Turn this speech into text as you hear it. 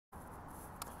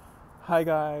Hi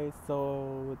guys,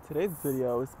 so today's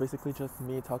video is basically just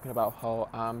me talking about how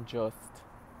I'm just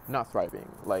not thriving.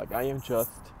 Like I am just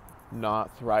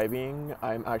not thriving.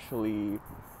 I'm actually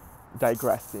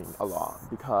digressing a lot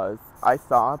because I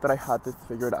thought that I had this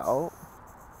figured out.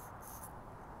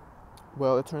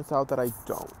 Well, it turns out that I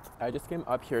don't. I just came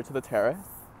up here to the terrace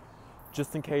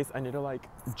just in case I need to like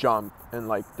jump and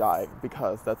like die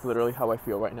because that's literally how I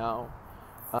feel right now.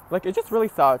 Like it just really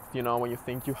sucks, when you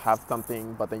think you have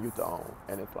something but then you don't,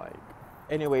 and it's like.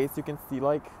 Anyways, you can see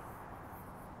like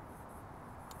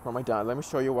from my dad. Let me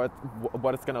show you what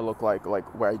it's gonna look like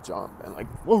where I jump and like.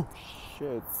 Whoa,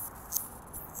 shit!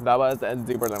 That was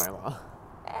deeper than I thought.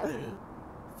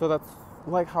 So that's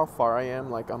like how far I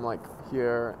am. Like I'm like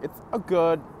here. It's a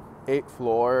good 8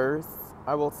 floors,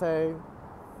 I will say.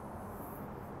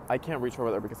 I can't reach over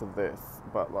there because of this,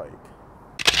 but like.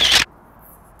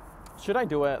 Should I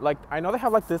do it? Like, I know they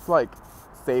have like this like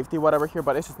safety whatever here,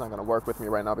 but it's just not gonna work with me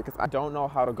right now because I don't know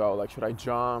how to go. Like, should I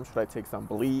jump? Should I take some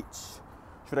bleach?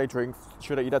 Should I drink?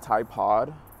 Should I eat a Tide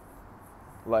Pod?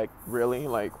 Like, really?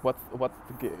 Like, what's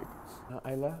the gig?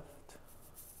 I left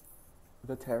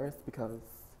the terrace because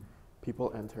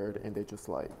people entered and they just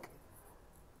like,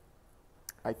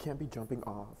 I can't be jumping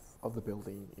off of the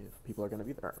building if people are gonna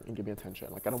be there and give me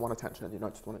attention. Like, I don't want attention, I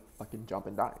just want to fucking jump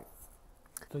and die.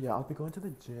 So yeah, I'll be going to the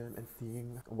gym and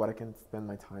seeing what I can spend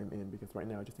my time in because right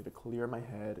now I just need to clear my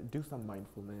head, do some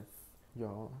mindfulness.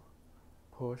 Y'all,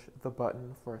 push the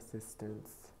button for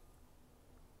assistance.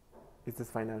 Is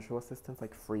this financial assistance,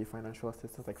 like free financial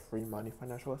assistance, like free money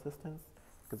financial assistance?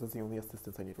 Because that's the only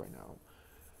assistance I need right now.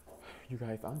 You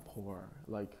guys, I'm poor.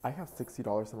 Like, I have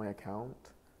 $60 in my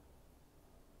account.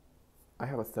 I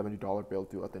have a $70 bill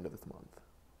due at the end of this month.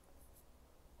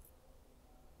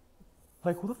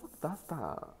 Like, who the fuck does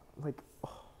that? Like,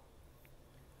 oh.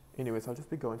 Anyways, I'll just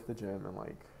be going to the gym and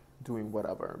like doing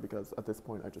whatever because at this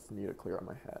point I just need to clear out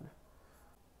my head.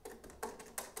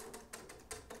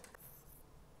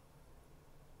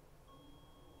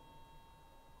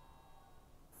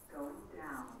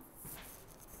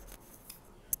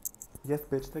 Yes,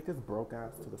 bitch, take this broke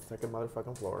ass to the second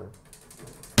motherfucking floor.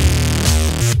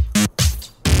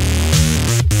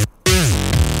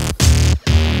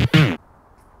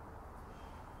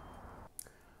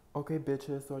 Okay,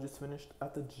 bitches, so I just finished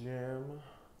at the gym.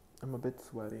 I'm a bit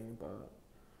sweaty, but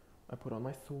I put on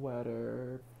my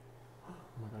sweater. Oh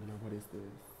my god, yo, what is this?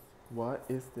 What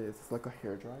is this? It's like a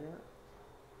hair dryer.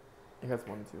 It has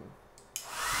one too.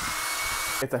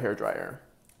 It's a hair dryer.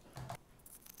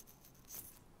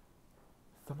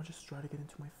 Someone just tried to get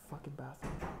into my fucking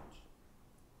bathroom.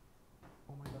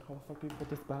 Oh my god, how the fuck do you put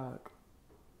this back?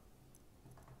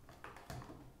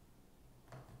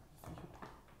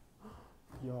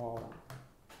 Y'all.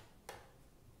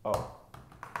 Oh.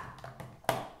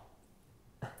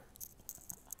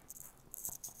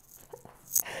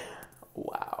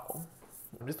 Wow.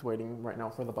 I'm just waiting right now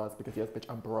for the bus because yes, bitch,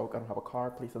 I'm broke. I don't have a car.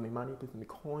 Please send me money. Please send me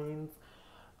coins.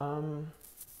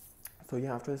 So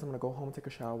yeah, after this, I'm gonna go home, take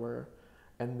a shower,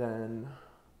 and then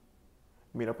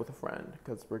meet up with a friend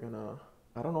because we're gonna.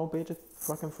 I don't know, bitch. It's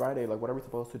fucking Friday. Like, what are we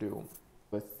supposed to do?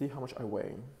 Let's see how much I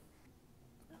weigh.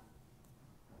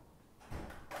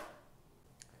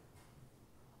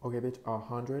 Okay, bitch.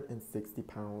 160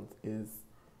 pounds is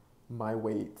my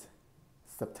weight.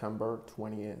 September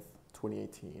 20th,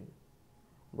 2018.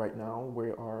 Right now,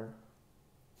 we are.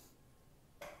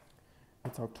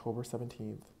 It's October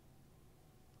 17th.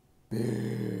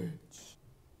 Bitch.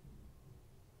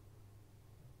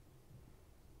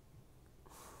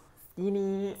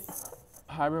 Skinny.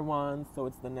 Hi everyone, so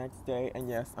it's the next day, and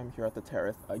yes, I'm here at the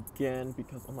terrace again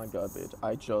because, oh my god, bitch,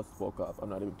 I just woke up. I'm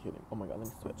not even kidding. Oh my god, let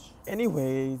me switch.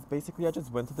 Anyways, basically, I just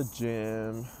went to the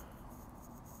gym,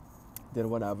 did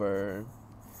whatever.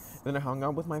 Then I hung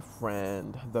out with my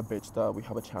friend, the bitch that we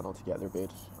have a channel together,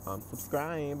 bitch.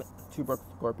 Subscribe to Brooke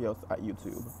Scorpios at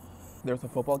YouTube. There's a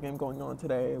football game going on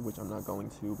today, which I'm not going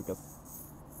to because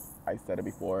I said it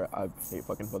before. I hate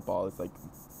fucking football. It's like,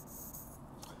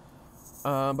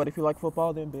 but if you like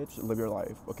football, then bitch, live your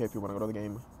life. Okay, if you want to go to the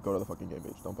game, go to the fucking game,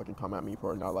 bitch. Don't fucking come at me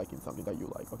for not liking something that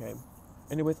you like, okay?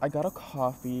 Anyways, I got a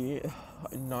coffee,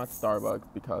 not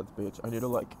Starbucks, because bitch,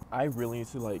 I really need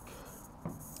to like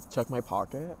check my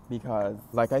pocket because,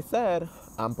 like I said,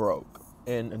 I'm broke.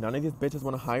 And none of these bitches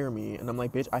want to hire me. And I'm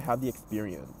like, bitch, I have the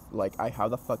experience. Like, I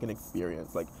have the fucking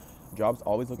experience. Like, jobs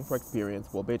always looking for experience.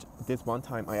 Well, bitch, this one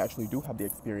time I actually do have the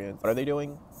experience. What are they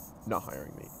doing? Not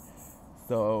hiring me.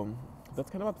 So, that's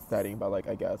kind of upsetting, but like,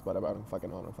 I guess, whatever. I don't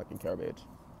fucking care, bitch.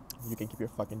 You can keep your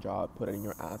fucking job, put it in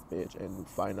your ass, bitch, and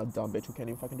find a dumb bitch who can't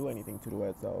even fucking do anything to do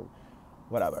it. So,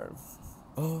 whatever.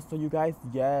 Oh, so you guys,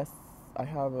 yes.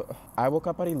 I woke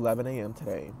up at 11 a.m.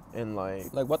 today and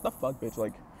like what the fuck, bitch?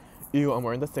 Like, ew, I'm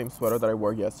wearing the same sweater that I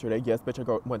wore yesterday. Yes,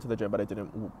 bitch, went to the gym, but I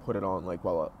didn't put it on like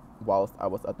whilst I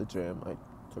was at the gym. I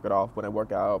took it off when I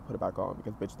work out, put it back on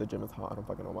because bitch, the gym is hot. I don't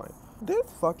fucking know why. This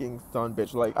fucking sun,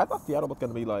 bitch. Like, I thought Seattle was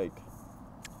gonna be like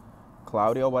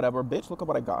cloudy or whatever. Bitch, look at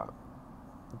what I got.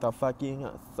 The fucking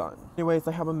sun. Anyways,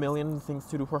 I have a million things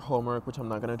to do for homework, which I'm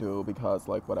not gonna do because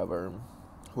like whatever.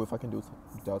 Who fucking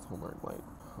does homework? Like,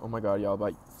 oh my god, y'all.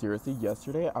 But seriously,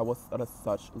 yesterday I was at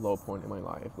such low point in my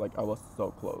life. Like, I was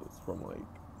so close from like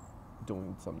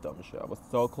doing some dumb shit. I was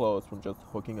so close from just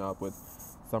hooking up with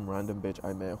some random bitch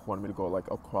I met who wanted me to go like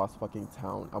across fucking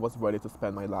town. I was ready to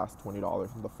spend my last $20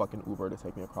 on the fucking Uber to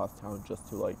take me across town just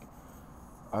to like,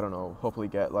 I don't know, hopefully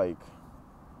get like,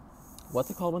 what's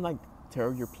it called when like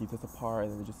tear your pieces apart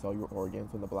and then just sell your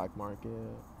organs in the black market?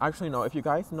 Actually, no, if you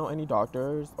guys know any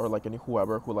doctors or like any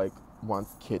whoever who like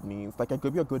wants kidneys, like I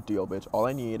give you a good deal, bitch. All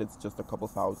I need is just a couple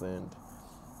thousand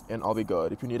and I'll be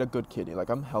good. If you need a good kidney, like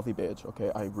I'm a healthy bitch, okay?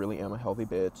 I really am a healthy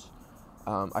bitch.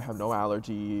 I have no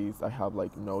allergies. I have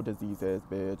like no diseases,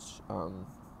 bitch.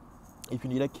 If you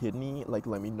need a kidney, like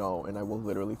let me know and I will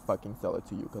literally fucking sell it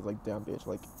to you. Cause like damn bitch,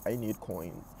 like I need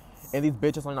coins. And these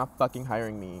bitches are not fucking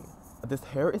hiring me. This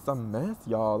hair is a mess,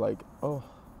 y'all. Like, oh.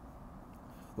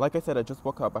 Like I said, I just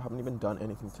woke up. I haven't even done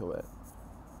anything to it.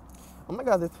 Oh my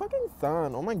god, this fucking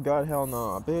sun. Oh my god, hell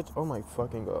no, bitch. Oh my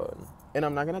fucking god. And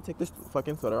I'm not gonna take this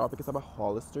fucking sweater off because I have a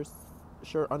Hollister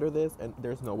shirt under this, and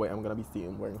there's no way I'm gonna be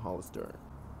seen wearing Hollister.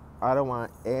 I don't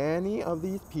want any of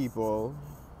these people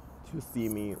to see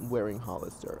me wearing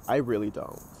Hollister. I really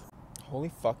don't.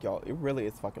 Holy fuck, y'all. It really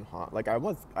is fucking hot. Like,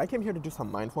 I came here to do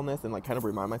some mindfulness and, like, kind of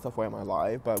remind myself why am I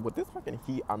alive. But with this fucking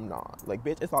heat, I'm not. Like,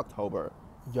 bitch, it's October.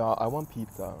 Y'all, I want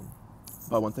pizza.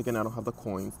 But once again, I don't have the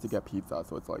coins to get pizza.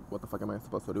 So it's like, what the fuck am I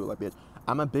supposed to do? Like, bitch,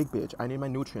 I'm a big bitch. I need my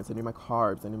nutrients. I need my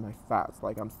carbs. I need my fats.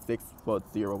 Like, I'm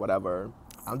 6'0", whatever.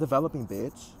 I'm developing,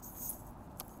 bitch.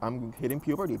 I'm hitting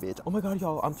puberty, bitch. Oh my god,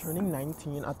 y'all. I'm turning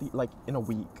 19 in a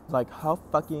week. Like, how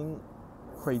fucking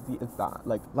crazy is that?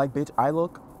 Like, bitch, I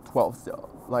look 12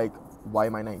 still. Like, why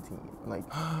am I 19? Like,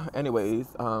 anyways,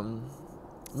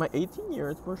 my 18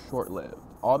 years were short-lived.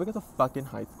 All because of fucking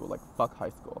high school. Like, fuck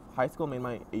high school. High school made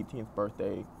my 18th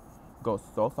birthday go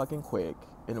so fucking quick,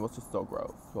 and it was just so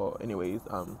gross. So, anyways,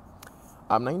 I'm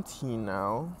 19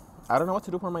 now. I don't know what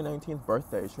to do for my 19th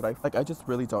birthday. I just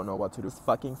really don't know what to do. It's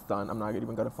fucking sun. I'm not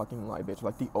even gonna fucking lie, bitch.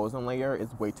 Like, the ozone layer is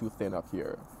way too thin up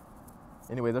here.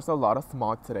 Anyway, there's a lot of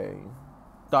smog today.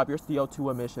 Stop your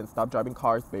CO2 emissions. Stop driving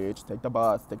cars, bitch. Take the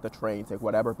bus, take the train, take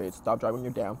whatever, bitch. Stop driving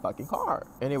your damn fucking car.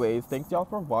 Anyways, thanks y'all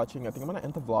for watching. I think I'm gonna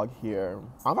end the vlog here.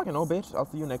 I'm fucking no, bitch. I'll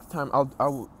see you next time. I'll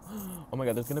oh my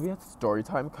god, there's gonna be a story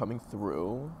time coming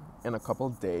through in a couple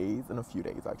days, in a few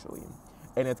days actually.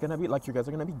 And it's gonna be like, you guys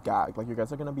are gonna be gagged. Like, you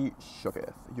guys are gonna be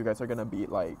shooketh. You guys are gonna be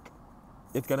like,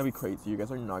 it's gonna be crazy. You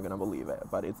guys are not gonna believe it,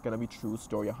 but it's gonna be true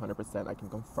story 100%. I can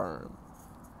confirm.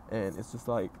 And it's just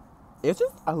like, it's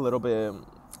just a little bit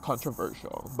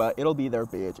controversial, but it'll be there,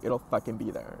 bitch. It'll fucking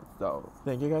be there. So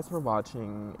thank you guys for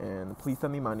watching, and please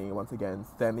send me money. Once again,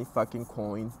 send me fucking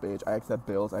coins, bitch. I accept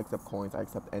bills, I accept coins, I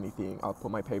accept anything. I'll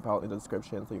put my PayPal in the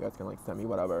description so you guys can like send me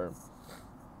whatever.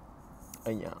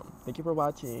 And yeah, thank you for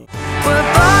watching.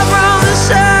 We're far from the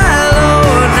sun.